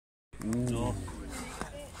Ooh.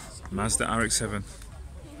 Mazda RX7.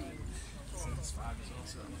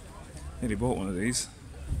 Nearly bought one of these.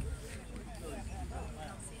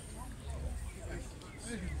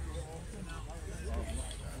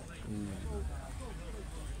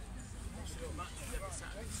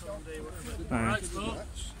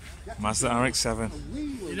 Mazda RX7.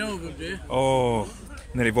 You know them, do you? Oh,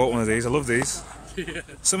 nearly bought one of these. I love these. Yeah.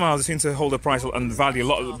 Somehow they seem to hold the price and value a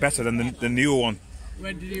lot better than the newer one.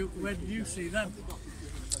 Where did you see them?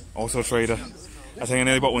 Auto Trader. I think I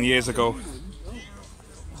nearly bought one years ago.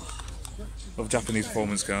 Love Japanese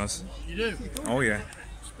performance cars. You do? Oh yeah.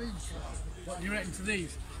 What do you reckon to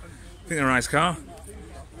these? I think they're a nice car.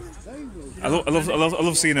 I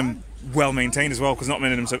love seeing them well maintained as well, because not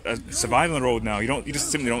many of them survive on the road now. You just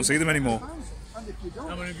simply don't see them anymore.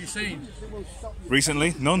 How many have you seen?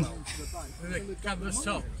 Recently, none. With a canvas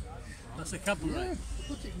top. That's a couple, right?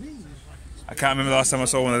 I can't remember the last time I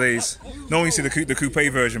saw one of these. Normally you see the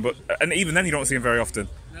coupe version, but and even then you don't see them very often.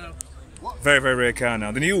 No. Very, very rare car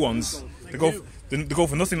now. The new ones, they go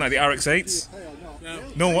for nothing, like the RX8s.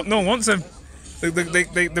 No one wants them.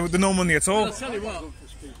 They're no money at all. I'll tell you what.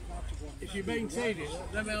 If you maintain it,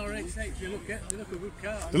 them RX8s, they look a good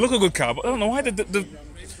car. They look a good car, but I don't know why the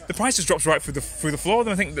price just drops right through the floor.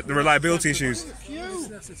 Then I think that the reliability issues.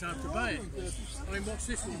 That's the time to buy it. I mean, what's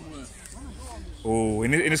this one worth? Oh,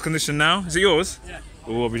 in this condition now, is it yours? Yeah.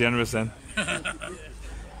 Oh, I'll be generous then. Let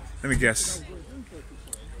me guess.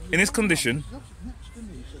 In this condition,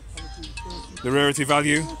 the rarity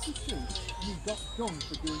value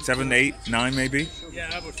 7, 8, 9 maybe. Yeah,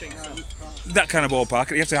 I would think so. That kind of ballpark.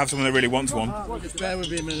 You have to have someone that really wants one. Just bear with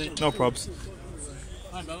me a minute. No probs.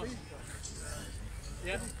 Hi, Mark.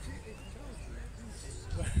 Yeah.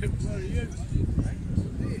 Where are you?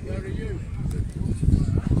 Where are you?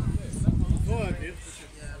 Oh, have you?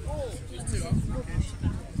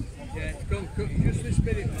 Yeah, it's gone just this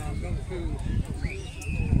minute, Mark. Gone through.